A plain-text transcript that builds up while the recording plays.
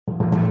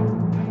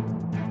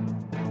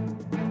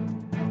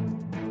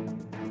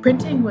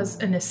Printing was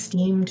an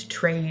esteemed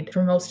trade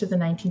for most of the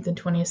 19th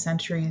and 20th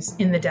centuries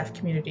in the deaf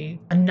community.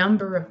 A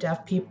number of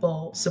deaf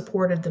people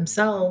supported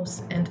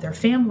themselves and their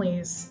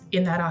families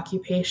in that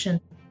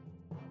occupation.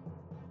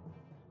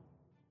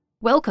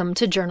 Welcome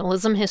to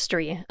Journalism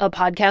History, a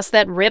podcast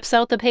that rips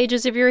out the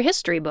pages of your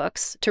history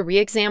books to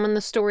re-examine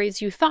the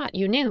stories you thought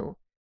you knew,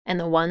 and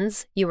the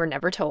ones you were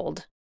never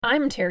told.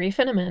 I'm Terry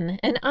Finneman,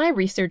 and I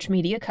research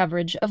media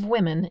coverage of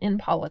women in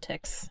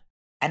politics.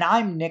 And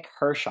I'm Nick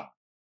Hirschon,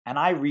 and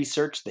I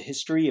research the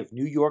history of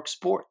New York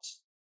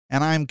sports.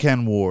 And I'm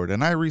Ken Ward,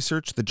 and I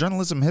research the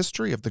journalism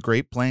history of the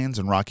Great Plains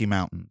and Rocky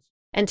Mountains.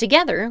 And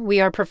together,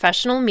 we are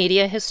professional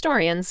media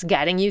historians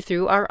guiding you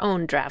through our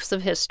own drafts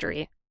of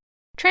history.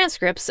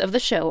 Transcripts of the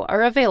show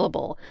are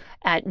available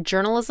at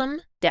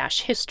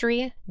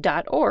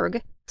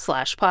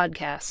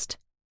journalism-history.org/podcast.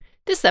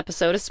 This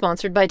episode is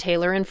sponsored by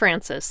Taylor and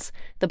Francis,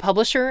 the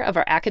publisher of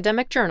our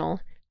academic journal,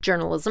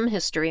 Journalism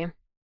History.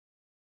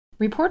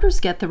 Reporters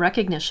get the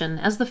recognition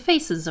as the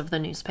faces of the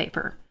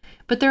newspaper,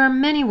 but there are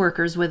many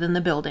workers within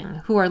the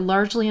building who are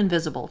largely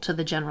invisible to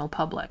the general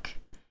public.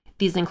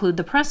 These include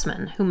the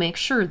pressmen who make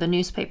sure the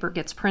newspaper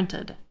gets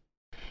printed.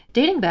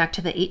 Dating back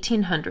to the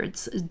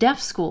 1800s, deaf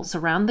schools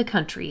around the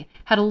country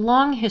had a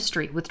long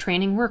history with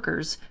training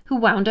workers who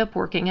wound up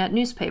working at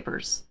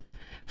newspapers.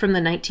 From the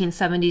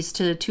 1970s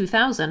to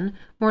 2000,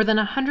 more than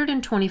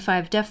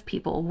 125 deaf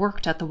people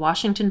worked at the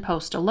Washington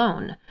Post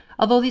alone,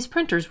 although these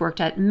printers worked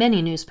at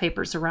many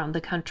newspapers around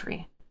the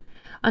country.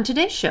 On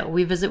today's show,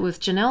 we visit with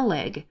Janelle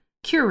Legg,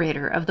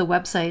 curator of the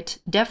website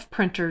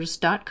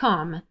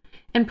deafprinters.com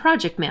and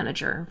project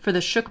manager for the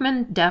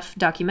Schuchman Deaf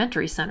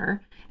Documentary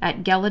Center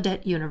at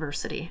Gallaudet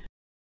University.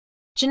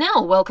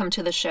 Janelle, welcome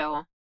to the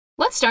show.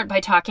 Let's start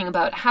by talking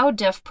about how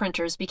deaf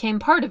printers became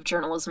part of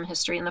journalism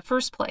history in the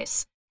first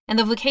place, and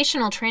the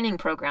vocational training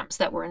programs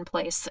that were in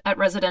place at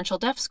residential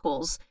deaf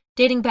schools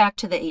dating back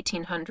to the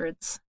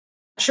 1800s.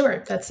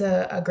 Sure, that's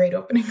a great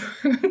opening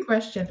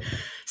question.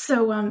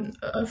 So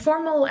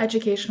formal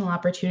educational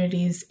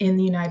opportunities in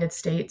the United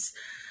States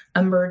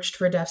emerged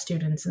for deaf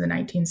students in the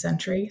 19th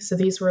century. So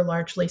these were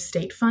largely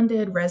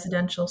state-funded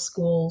residential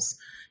schools.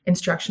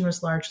 Instruction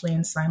was largely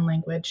in sign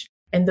language.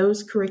 And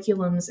those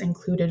curriculums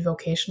included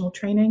vocational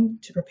training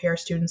to prepare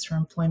students for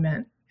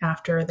employment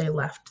after they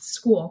left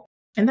school.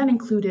 And that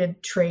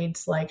included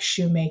trades like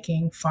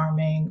shoemaking,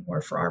 farming, or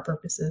for our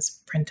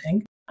purposes,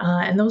 printing.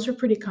 And those were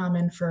pretty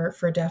common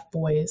for deaf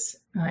boys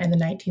in the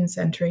 19th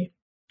century.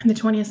 In the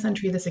 20th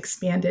century, this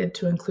expanded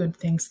to include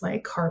things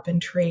like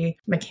carpentry,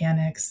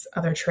 mechanics,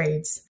 other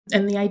trades.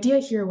 And the idea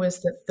here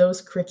was that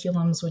those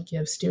curriculums would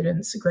give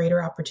students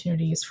greater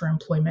opportunities for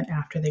employment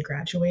after they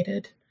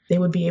graduated. They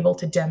would be able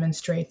to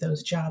demonstrate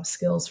those job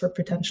skills for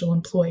potential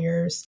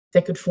employers.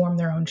 They could form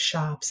their own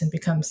shops and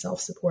become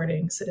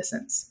self-supporting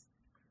citizens.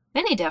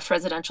 Many deaf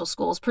residential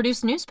schools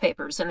produce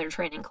newspapers in their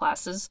training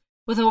classes,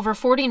 with over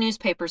 40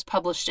 newspapers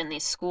published in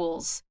these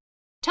schools.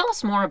 Tell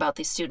us more about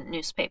these student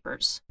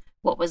newspapers.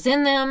 What was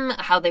in them,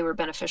 how they were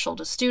beneficial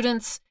to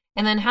students,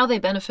 and then how they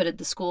benefited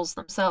the schools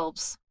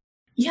themselves.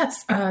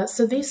 Yes,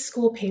 so these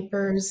school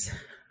papers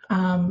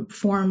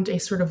formed a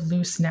sort of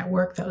loose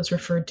network that was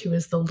referred to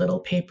as the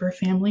Little Paper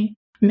family.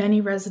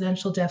 Many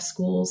residential deaf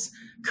schools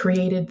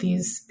created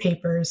these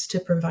papers to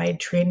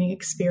provide training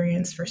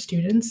experience for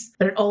students,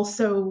 but it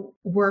also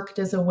worked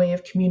as a way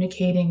of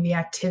communicating the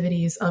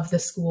activities of the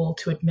school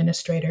to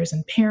administrators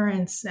and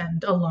parents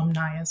and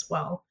alumni as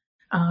well.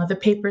 The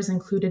papers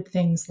included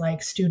things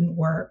like student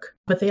work,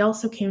 but they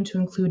also came to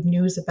include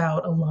news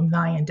about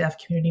alumni and deaf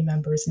community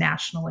members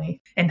nationally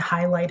and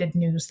highlighted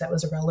news that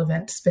was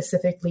relevant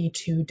specifically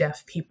to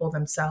deaf people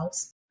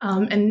themselves.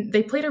 And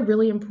they played a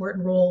really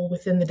important role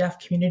within the deaf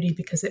community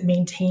because it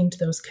maintained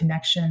those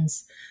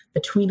connections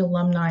between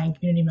alumni and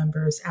community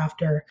members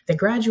after they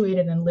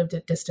graduated and lived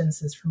at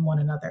distances from one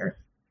another.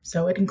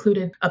 So it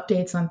included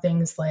updates on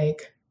things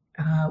like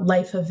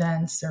life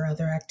events or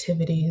other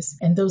activities.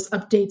 And those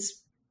updates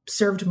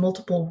served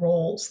multiple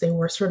roles. They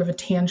were sort of a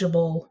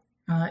tangible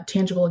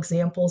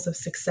examples of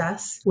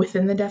success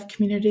within the deaf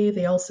community.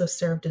 They also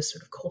served as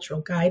sort of cultural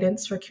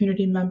guidance for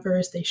community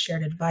members. They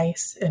shared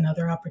advice and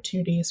other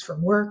opportunities for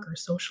work or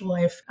social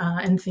life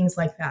and things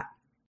like that.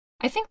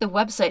 I think the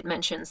website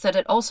mentions that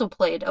it also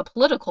played a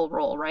political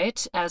role,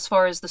 right? As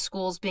far as the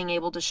schools being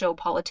able to show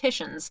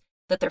politicians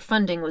that their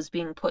funding was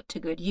being put to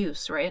good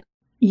use, right?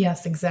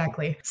 Yes,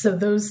 exactly. So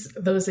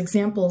those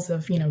examples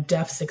of,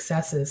 deaf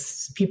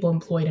successes, people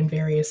employed in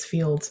various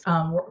fields,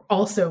 were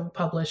also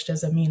published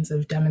as a means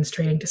of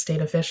demonstrating to state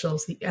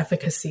officials the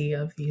efficacy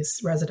of these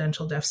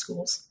residential deaf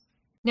schools.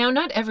 Now,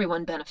 not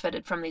everyone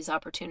benefited from these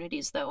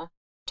opportunities, though.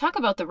 Talk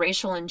about the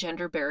racial and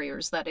gender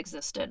barriers that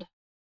existed.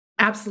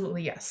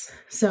 Absolutely, yes.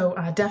 So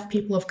deaf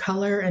people of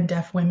color and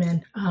deaf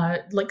women,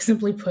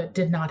 simply put,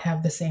 did not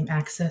have the same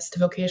access to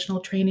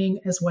vocational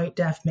training as white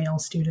deaf male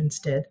students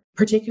did,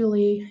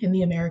 particularly in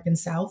the American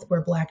South,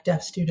 where Black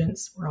deaf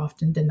students were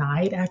often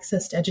denied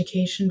access to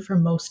education for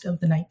most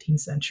of the 19th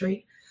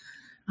century.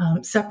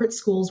 Separate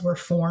schools were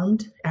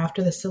formed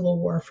after the Civil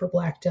War for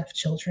Black deaf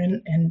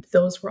children, and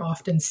those were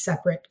often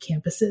separate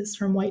campuses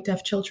from white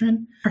deaf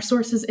children. Our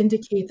sources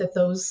indicate that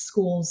those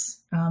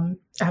schools,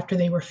 after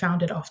they were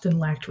founded, often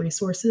lacked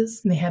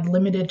resources, and they had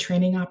limited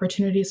training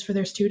opportunities for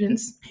their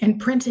students. And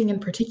printing, in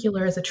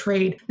particular, as a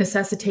trade,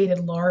 necessitated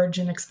large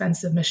and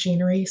expensive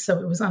machinery, so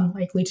it was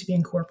unlikely to be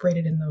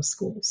incorporated in those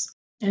schools.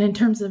 And in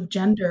terms of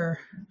gender,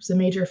 it was a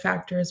major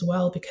factor as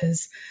well,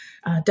 because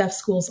deaf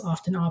schools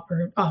often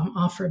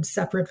offered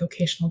separate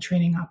vocational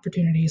training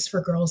opportunities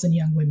for girls and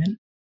young women.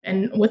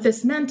 And what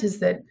this meant is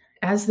that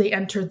as they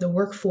entered the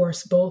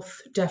workforce, both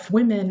deaf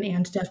women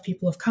and deaf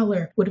people of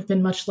color would have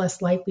been much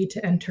less likely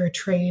to enter a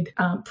trade,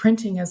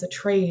 printing as a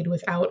trade,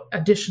 without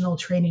additional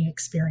training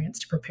experience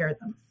to prepare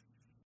them.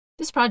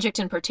 This project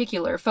in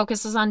particular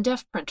focuses on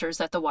deaf printers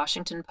at the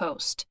Washington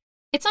Post.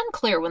 It's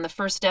unclear when the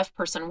first deaf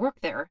person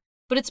worked there,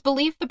 but it's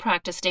believed the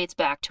practice dates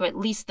back to at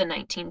least the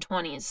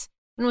 1920s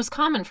and was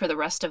common for the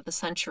rest of the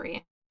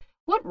century.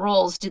 What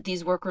roles did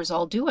these workers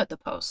all do at the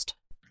Post?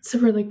 It's a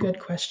really good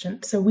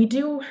question. So we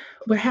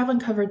have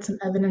uncovered some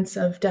evidence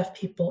of deaf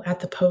people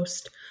at the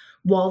Post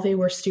while they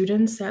were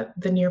students at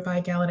the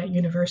nearby Gallaudet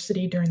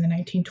University during the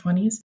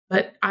 1920s.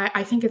 But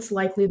I think it's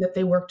likely that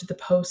they worked at the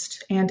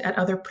Post and at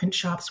other print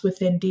shops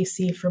within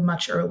DC for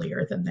much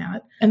earlier than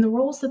that. And the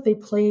roles that they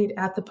played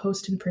at the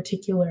Post in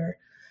particular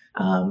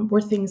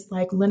were things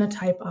like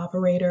linotype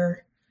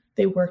operator.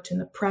 They worked in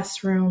the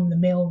press room, the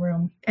mail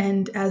room.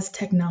 And as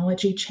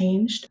technology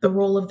changed, the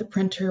role of the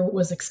printer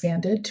was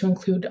expanded to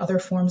include other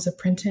forms of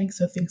printing.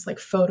 So things like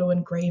photo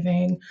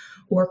engraving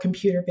or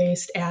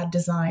computer-based ad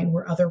design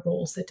were other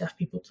roles that deaf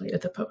people played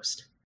at the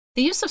Post.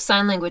 The use of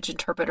sign language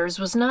interpreters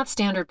was not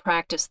standard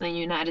practice in the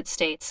United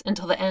States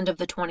until the end of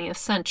the 20th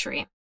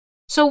century.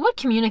 So what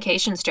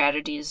communication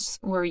strategies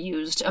were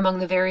used among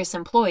the various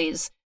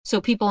employees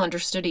so people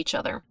understood each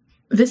other?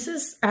 This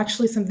is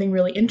actually something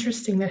really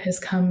interesting that has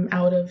come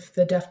out of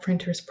the Deaf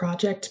Printers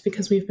Project,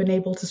 because we've been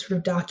able to sort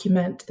of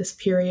document this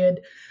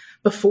period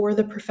before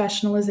the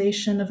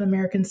professionalization of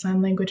American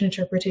Sign Language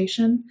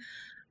interpretation,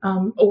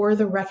 or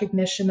the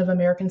recognition of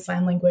American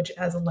Sign Language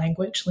as a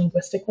language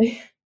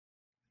linguistically.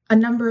 A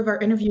number of our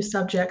interview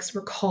subjects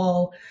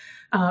recall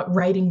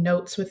writing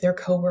notes with their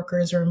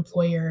coworkers or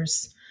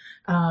employers,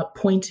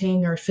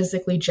 pointing or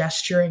physically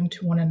gesturing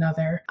to one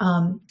another,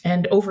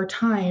 and over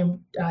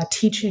time,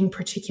 teaching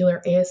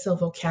particular ASL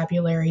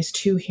vocabularies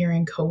to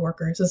hearing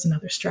coworkers is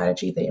another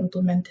strategy they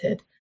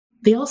implemented.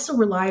 They also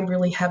relied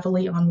really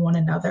heavily on one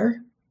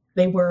another.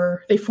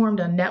 They formed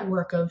a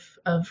network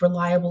of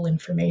reliable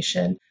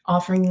information,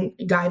 offering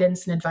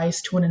guidance and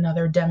advice to one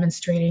another,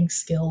 demonstrating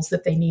skills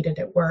that they needed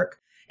at work.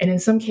 And in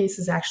some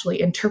cases,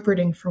 actually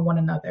interpreting for one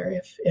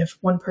another. If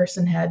one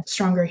person had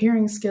stronger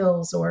hearing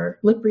skills or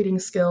lip reading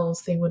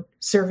skills, they would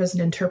serve as an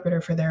interpreter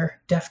for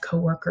their deaf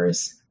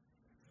coworkers.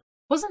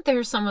 Wasn't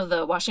there some of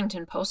the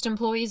Washington Post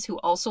employees who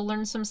also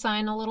learned some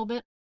sign a little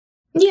bit?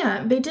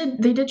 Yeah, they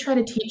did try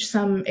to teach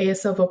some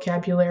ASL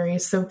vocabulary.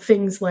 So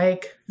things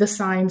like the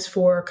signs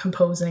for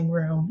composing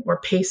room or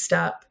paste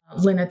up,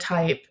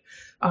 linotype.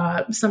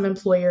 Some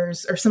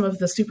employers or some of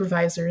the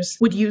supervisors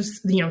would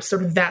use,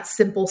 sort of that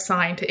simple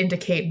sign to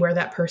indicate where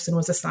that person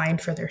was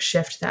assigned for their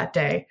shift that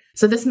day.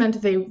 So this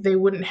meant they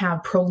wouldn't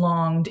have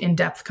prolonged,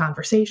 in-depth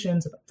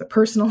conversations about their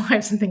personal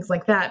lives and things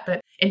like that.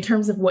 But in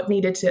terms of what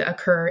needed to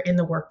occur in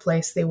the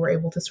workplace, they were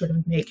able to sort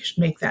of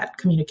make that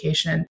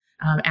communication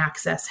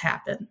access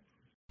happen.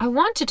 I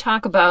want to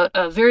talk about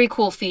a very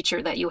cool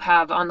feature that you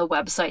have on the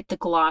website, the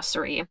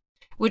glossary,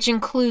 which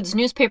includes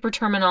newspaper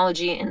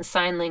terminology and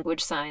sign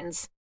language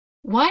signs.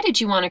 Why did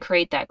you want to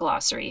create that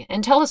glossary?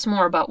 And tell us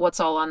more about what's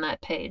all on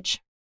that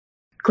page.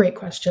 Great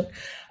question.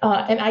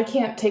 And I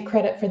can't take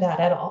credit for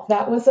that at all.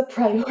 That was a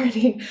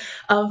priority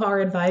of our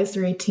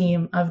advisory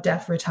team of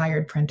deaf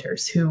retired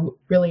printers, who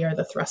really are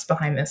the thrust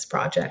behind this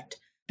project.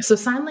 So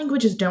sign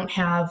languages don't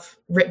have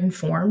written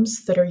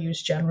forms that are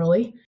used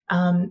generally.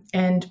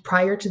 And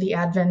prior to the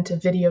advent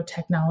of video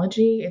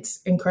technology,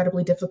 it's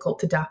incredibly difficult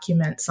to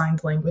document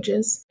signed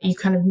languages. You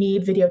kind of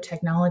need video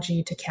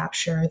technology to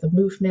capture the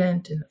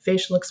movement and the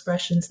facial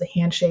expressions, the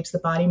hand shapes, the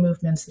body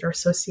movements that are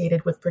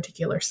associated with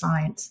particular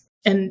signs.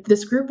 And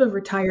this group of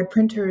retired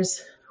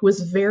printers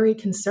was very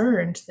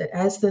concerned that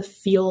as the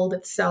field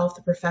itself,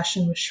 the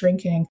profession, was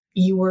shrinking,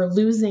 you were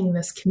losing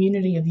this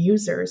community of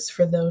users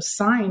for those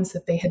signs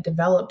that they had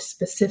developed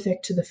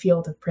specific to the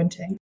field of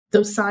printing.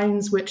 Those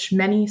signs which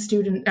many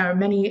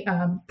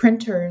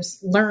printers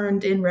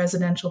learned in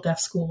residential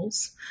deaf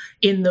schools,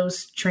 in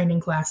those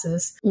training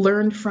classes,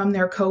 learned from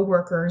their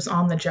coworkers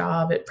on the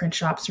job at print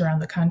shops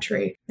around the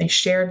country. They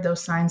shared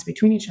those signs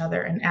between each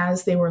other, and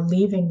as they were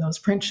leaving those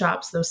print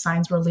shops, those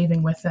signs were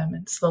leaving with them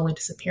and slowly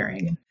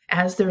disappearing. And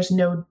as there's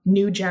no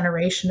new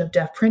generation of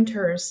deaf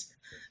printers,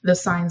 the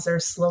signs are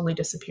slowly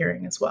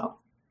disappearing as well.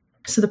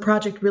 So the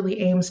project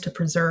really aims to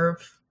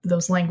preserve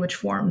those language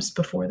forms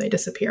before they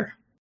disappear.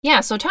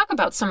 Yeah, so talk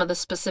about some of the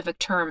specific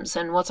terms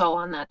and what's all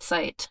on that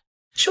site.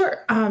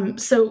 Sure.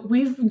 So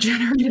we've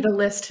generated a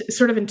list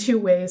sort of in two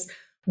ways.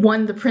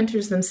 One, the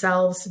printers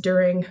themselves,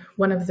 during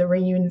one of the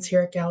reunions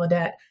here at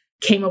Gallaudet,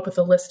 came up with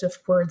a list of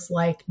words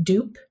like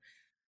dupe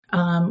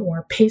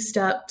or paste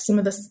up, some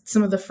of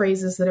the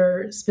phrases that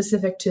are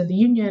specific to the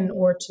union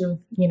or to,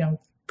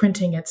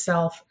 printing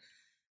itself.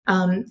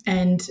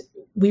 And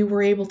we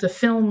were able to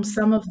film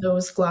some of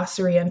those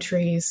glossary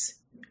entries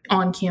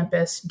on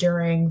campus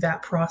during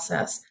that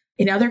process.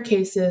 In other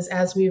cases,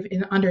 as we've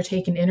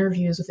undertaken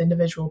interviews with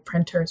individual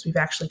printers, we've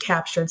actually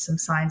captured some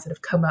signs that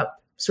have come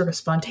up sort of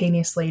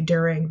spontaneously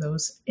during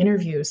those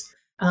interviews,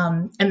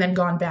 and then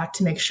gone back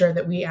to make sure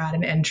that we add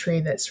an entry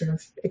that sort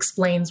of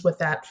explains what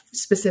that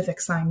specific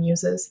sign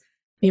uses.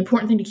 The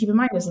important thing to keep in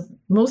mind is that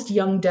most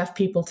young deaf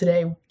people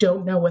today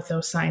don't know what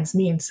those signs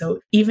mean. So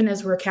even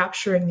as we're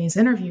capturing these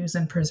interviews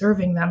and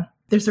preserving them,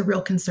 there's a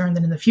real concern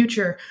that in the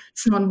future,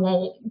 someone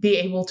won't be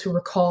able to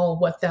recall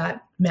what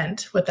that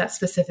meant, what that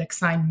specific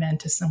sign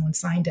meant as someone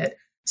signed it.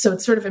 So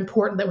it's sort of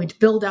important that we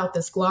build out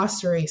this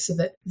glossary so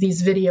that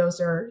these videos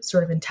are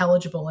sort of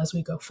intelligible as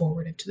we go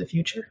forward into the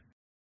future.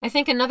 I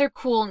think another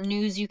cool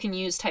news you can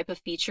use type of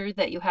feature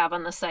that you have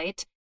on the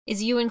site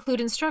is you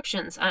include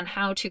instructions on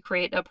how to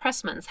create a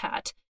pressman's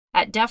hat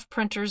at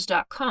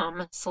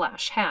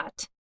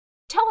deafprinters.com/hat.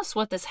 Tell us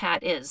what this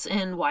hat is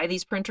and why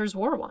these printers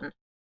wore one.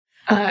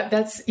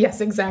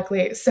 Yes,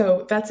 exactly.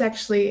 So that's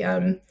actually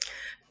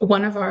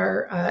one of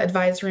our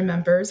advisory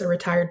members, a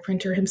retired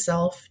printer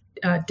himself,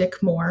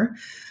 Dick Moore,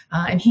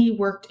 and he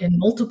worked in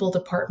multiple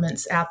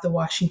departments at the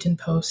Washington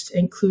Post,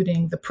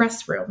 including the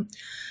press room,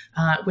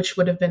 which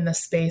would have been the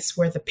space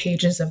where the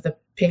pages of the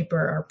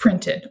paper are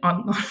printed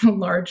on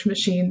large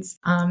machines.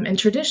 And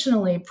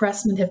traditionally,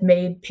 pressmen have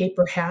made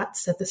paper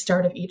hats at the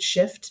start of each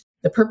shift.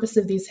 The purpose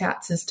of these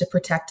hats is to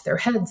protect their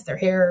heads, their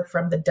hair,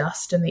 from the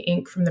dust and the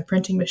ink from the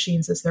printing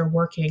machines as they're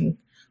working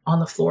on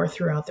the floor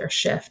throughout their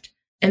shift.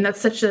 And that's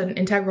such an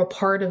integral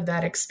part of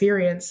that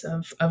experience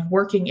of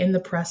working in the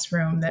press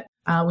room that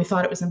we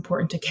thought it was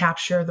important to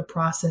capture the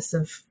process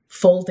of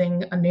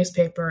folding a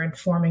newspaper and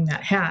forming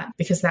that hat,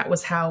 because that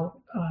was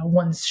how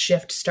one's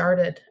shift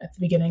started at the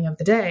beginning of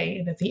the day.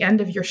 And at the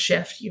end of your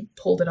shift, you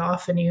pulled it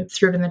off and you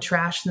threw it in the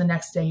trash, and the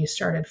next day you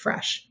started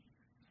fresh.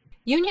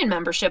 Union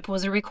membership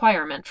was a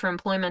requirement for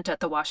employment at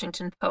the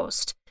Washington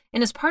Post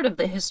and is part of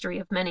the history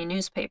of many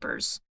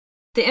newspapers.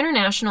 The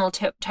International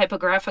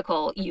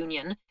Typographical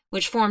Union,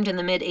 which formed in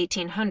the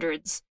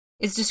mid-1800s,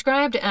 is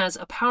described as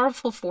a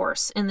powerful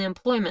force in the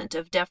employment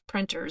of deaf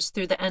printers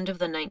through the end of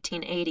the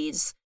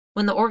 1980s,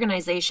 when the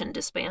organization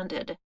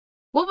disbanded.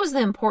 What was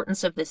the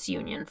importance of this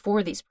union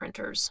for these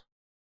printers?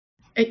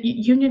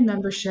 Union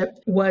membership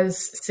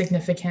was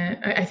significant.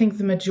 I think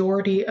the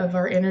majority of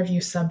our interview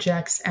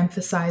subjects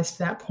emphasized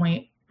that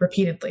point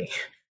repeatedly.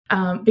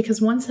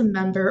 Because once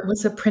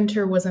a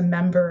printer was a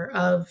member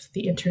of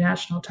the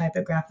International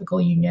Typographical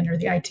Union, or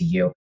the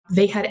ITU,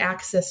 they had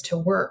access to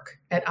work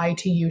at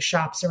ITU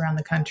shops around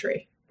the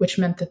country, which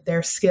meant that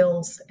their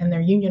skills and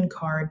their union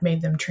card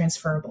made them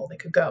transferable. They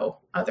could go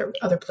other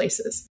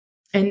places.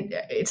 And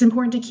it's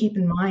important to keep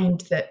in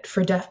mind that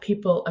for deaf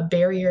people, a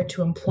barrier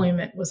to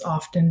employment was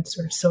often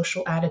sort of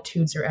social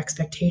attitudes or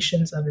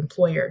expectations of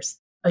employers.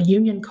 A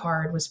union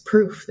card was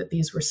proof that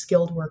these were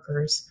skilled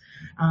workers.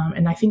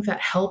 And I think that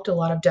helped a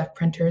lot of deaf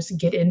printers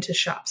get into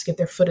shops, get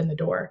their foot in the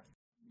door.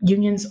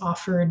 Unions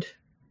offered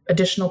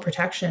additional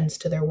protections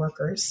to their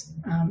workers.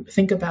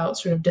 Think about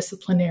sort of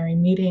disciplinary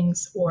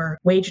meetings or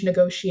wage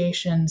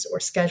negotiations or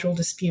schedule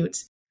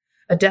disputes.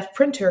 A deaf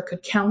printer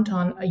could count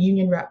on a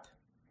union rep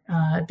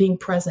being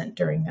present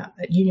during that.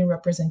 That union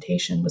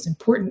representation was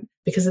important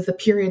because at the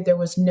period there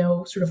was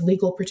no sort of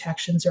legal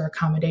protections or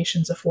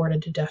accommodations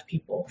afforded to deaf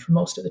people for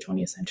most of the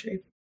 20th century.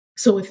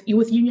 So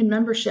with union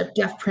membership,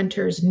 deaf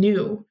printers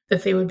knew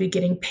that they would be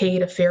getting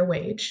paid a fair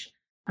wage.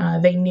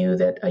 They knew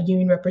that a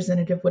union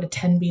representative would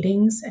attend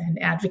meetings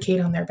and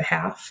advocate on their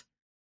behalf.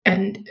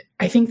 And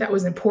I think that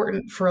was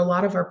important for a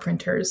lot of our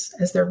printers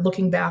as they're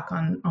looking back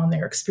on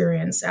their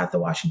experience at the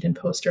Washington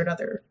Post or at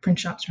other print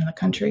shops around the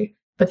country.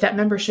 But that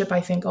membership,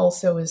 I think,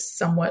 also is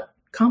somewhat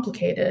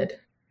complicated.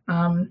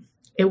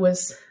 It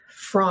was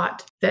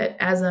fraught that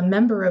as a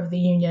member of the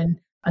union,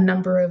 a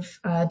number of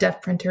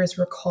deaf printers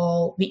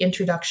recall the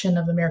introduction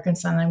of American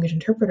Sign Language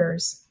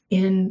interpreters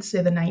in,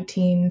 say, the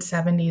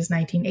 1970s,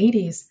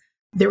 1980s.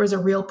 There was a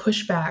real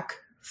pushback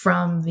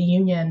from the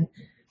union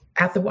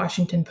at the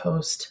Washington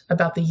Post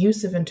about the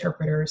use of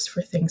interpreters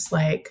for things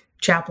like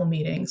chapel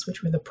meetings,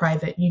 which were the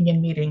private union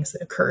meetings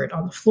that occurred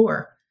on the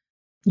floor.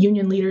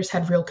 Union leaders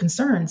had real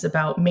concerns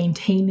about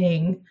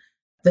maintaining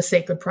the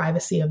sacred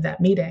privacy of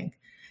that meeting.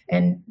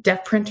 And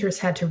deaf printers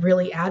had to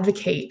really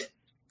advocate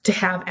to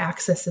have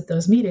access at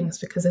those meetings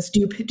because as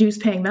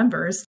dues-paying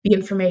members, the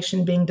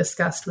information being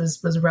discussed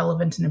was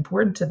relevant and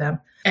important to them.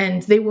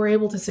 And they were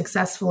able to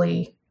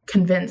successfully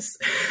convince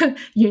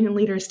union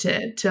leaders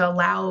to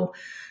allow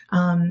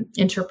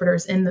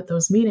interpreters in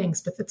those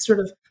meetings. But that sort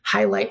of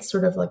highlights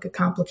sort of like a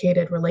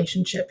complicated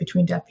relationship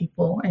between deaf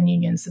people and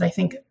unions that I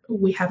think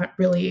we haven't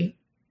really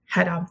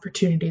had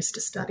opportunities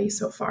to study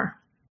so far.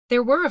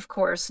 There were, of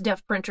course,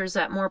 deaf printers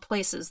at more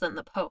places than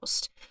the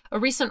Post. A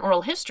recent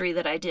oral history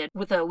that I did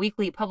with a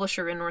weekly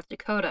publisher in North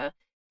Dakota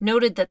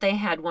noted that they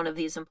had one of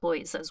these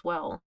employees as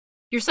well.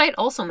 Your site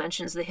also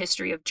mentions the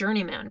history of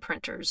journeyman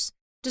printers.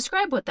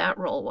 Describe what that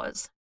role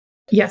was.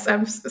 Yes,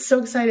 I'm so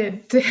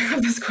excited to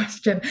have this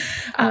question.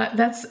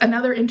 That's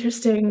another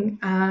interesting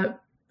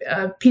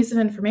piece of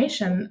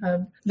information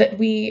that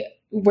we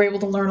were able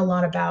to learn a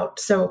lot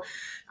about. So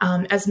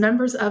as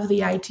members of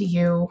the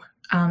ITU,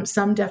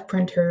 some deaf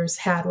printers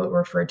had what were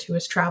referred to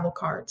as travel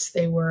cards.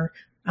 They were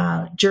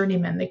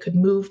journeymen. They could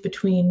move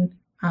between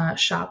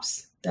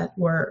shops that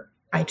were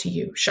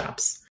ITU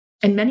shops.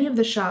 And many of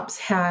the shops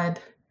had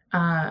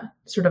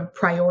sort of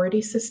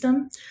priority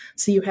system.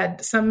 So you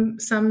had some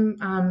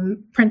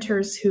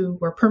printers who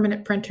were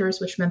permanent printers,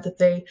 which meant that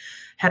they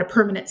had a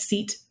permanent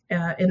seat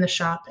in the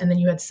shop. And then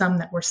you had some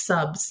that were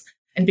subs.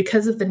 And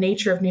because of the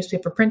nature of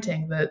newspaper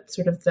printing, the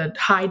sort of the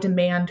high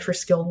demand for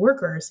skilled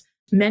workers,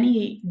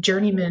 many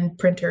journeyman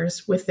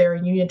printers with their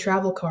union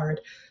travel card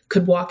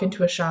could walk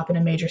into a shop in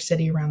a major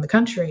city around the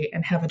country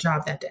and have a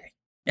job that day.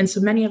 And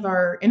so many of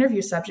our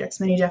interview subjects,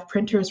 many deaf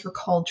printers were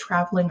called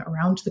traveling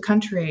around the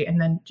country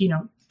and then,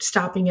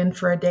 stopping in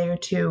for a day or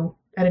two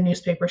at a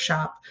newspaper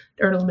shop,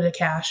 earn a little bit of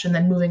cash, and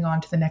then moving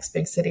on to the next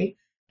big city.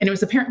 And it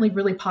was apparently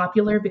really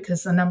popular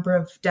because a number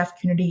of deaf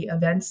community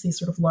events, these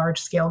sort of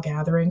large-scale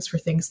gatherings for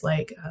things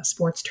like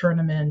sports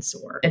tournaments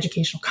or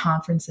educational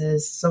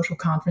conferences, social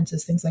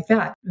conferences, things like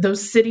that,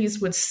 those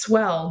cities would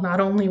swell not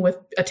only with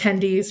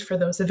attendees for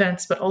those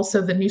events, but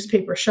also the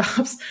newspaper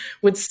shops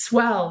would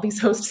swell.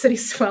 These host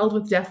cities swelled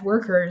with deaf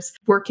workers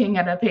working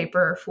at a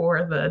paper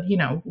for the,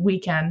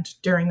 weekend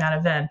during that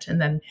event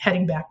and then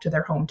heading back to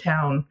their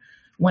hometown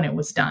when it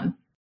was done.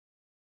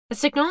 As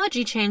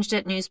technology changed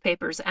at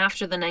newspapers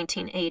after the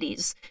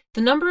 1980s,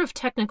 the number of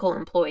technical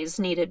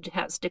employees needed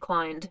has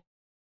declined.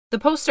 The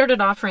Post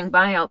started offering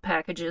buyout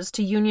packages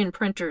to union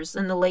printers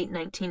in the late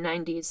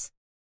 1990s.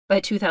 By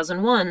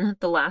 2001,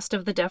 the last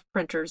of the deaf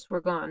printers were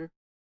gone.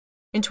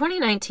 In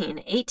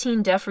 2019,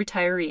 18 deaf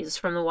retirees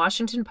from the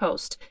Washington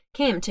Post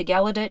came to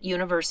Gallaudet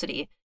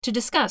University to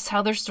discuss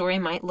how their story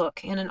might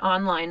look in an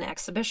online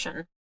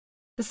exhibition.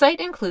 The site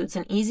includes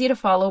an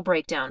easy-to-follow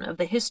breakdown of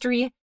the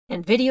history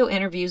and video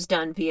interviews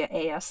done via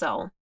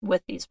ASL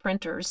with these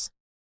printers.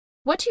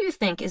 What do you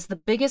think is the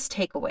biggest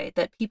takeaway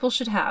that people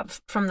should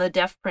have from the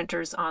Deaf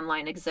Printers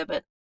online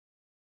exhibit?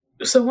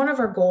 So one of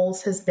our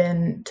goals has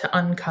been to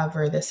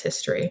uncover this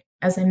history.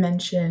 As I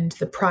mentioned,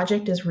 the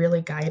project is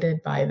really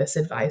guided by this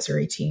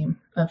advisory team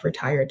of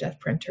retired deaf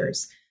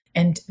printers.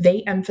 And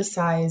they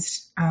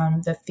emphasized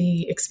that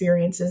the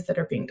experiences that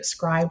are being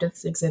described at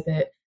this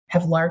exhibit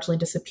have largely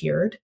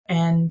disappeared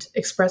and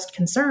expressed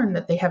concern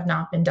that they have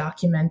not been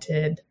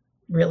documented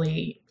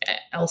really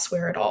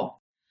elsewhere at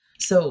all.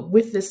 So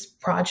with this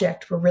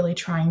project, we're really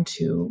trying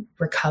to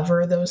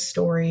recover those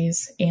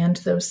stories and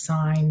those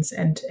signs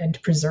and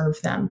preserve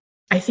them.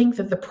 I think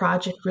that the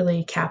project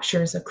really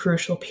captures a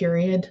crucial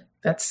period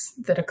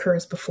that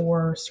occurs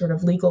before sort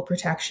of legal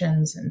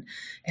protections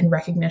and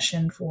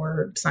recognition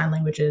for sign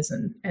languages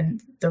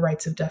and the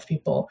rights of deaf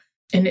people.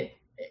 And it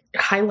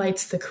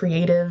highlights the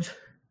creative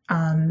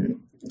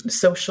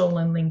social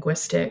and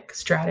linguistic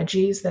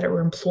strategies that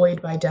were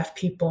employed by deaf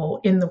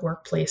people in the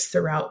workplace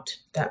throughout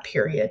that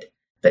period.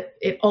 But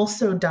it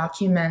also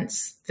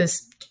documents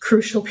this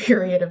crucial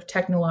period of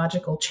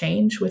technological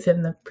change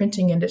within the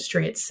printing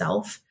industry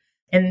itself.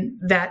 And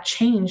that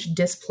change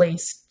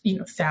displaced,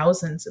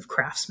 thousands of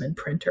craftsman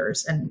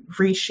printers and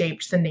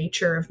reshaped the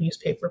nature of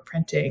newspaper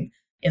printing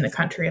in the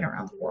country and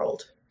around the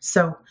world.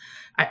 So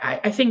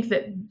I think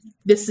that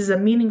this is a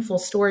meaningful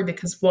story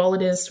because while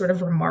it is sort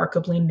of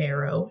remarkably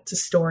narrow, it's a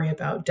story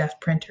about deaf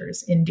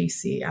printers in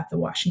DC at the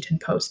Washington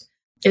Post.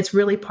 It's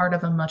really part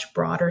of a much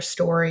broader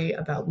story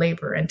about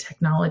labor and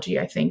technology,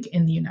 I think,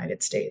 in the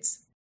United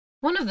States.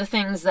 One of the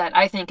things that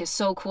I think is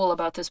so cool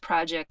about this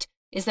project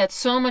is that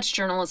so much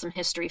journalism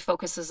history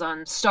focuses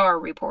on star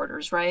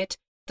reporters, right?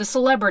 The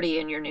celebrity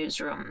in your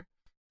newsroom,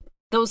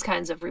 those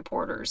kinds of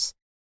reporters.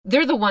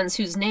 They're the ones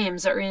whose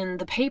names are in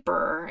the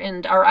paper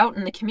and are out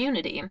in the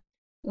community,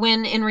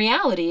 when in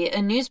reality,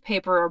 a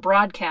newspaper or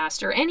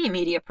broadcast or any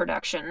media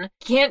production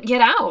can't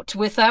get out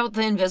without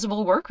the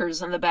invisible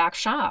workers in the back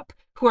shop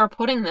who are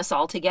putting this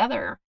all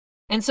together.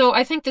 And so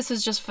I think this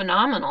is just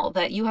phenomenal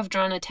that you have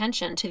drawn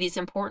attention to these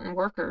important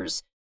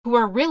workers who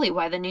are really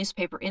why the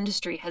newspaper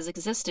industry has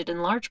existed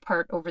in large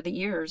part over the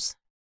years.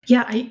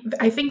 Yeah,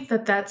 I think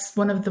that that's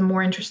one of the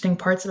more interesting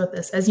parts about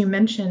this. As you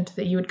mentioned,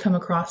 that you would come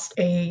across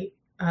a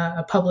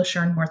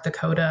publisher in North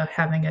Dakota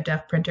having a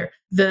deaf printer.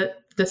 The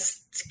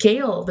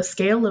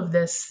scale of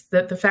this,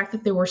 the fact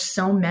that there were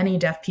so many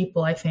deaf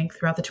people, I think,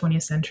 throughout the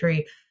 20th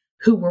century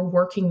who were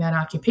working that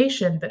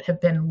occupation but have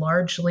been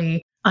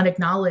largely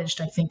unacknowledged,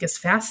 I think is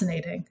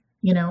fascinating.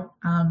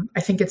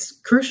 I think it's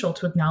crucial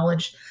to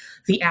acknowledge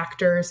the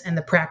actors and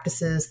the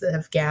practices that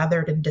have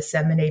gathered and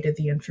disseminated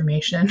the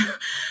information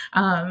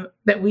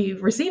that we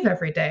receive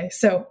every day.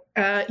 So,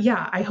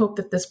 I hope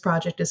that this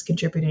project is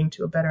contributing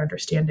to a better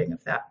understanding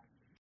of that.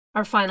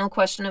 Our final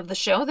question of the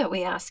show that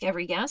we ask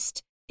every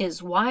guest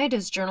is, why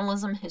does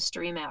journalism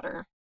history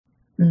matter?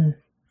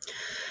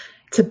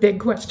 It's a big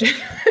question.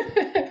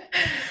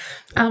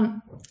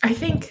 I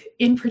think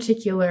in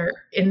particular,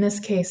 in this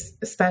case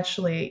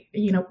especially,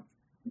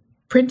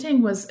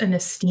 printing was an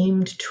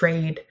esteemed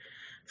trade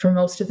for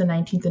most of the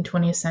 19th and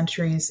 20th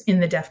centuries in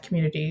the deaf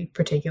community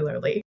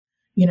particularly.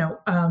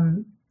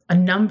 A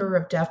number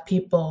of deaf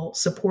people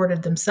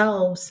supported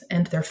themselves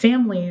and their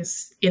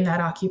families in that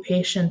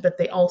occupation, but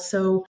they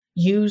also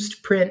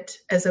used print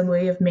as a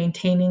way of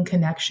maintaining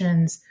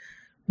connections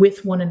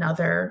with one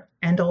another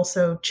and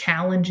also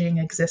challenging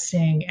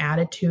existing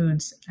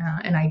attitudes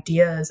and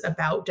ideas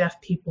about deaf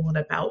people and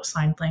about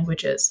signed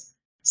languages.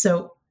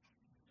 So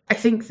I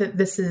think that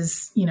this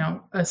is,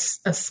 a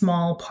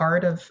small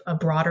part of a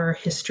broader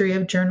history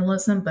of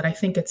journalism, but I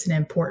think it's an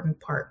important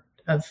part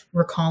of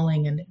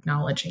recalling and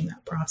acknowledging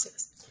that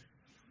process.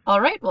 All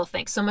right. Well,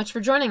 thanks so much for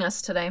joining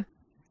us today.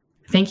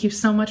 Thank you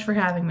so much for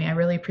having me. I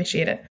really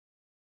appreciate it.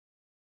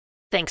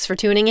 Thanks for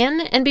tuning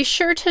in, and be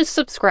sure to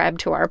subscribe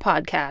to our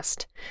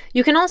podcast.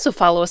 You can also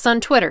follow us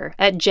on Twitter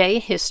at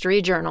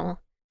JHistoryJournal.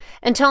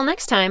 Until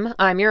next time,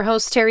 I'm your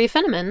host, Terry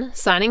Finneman,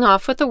 signing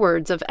off with the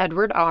words of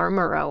Edward R.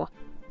 Murrow.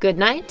 Good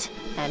night,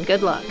 and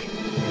good luck.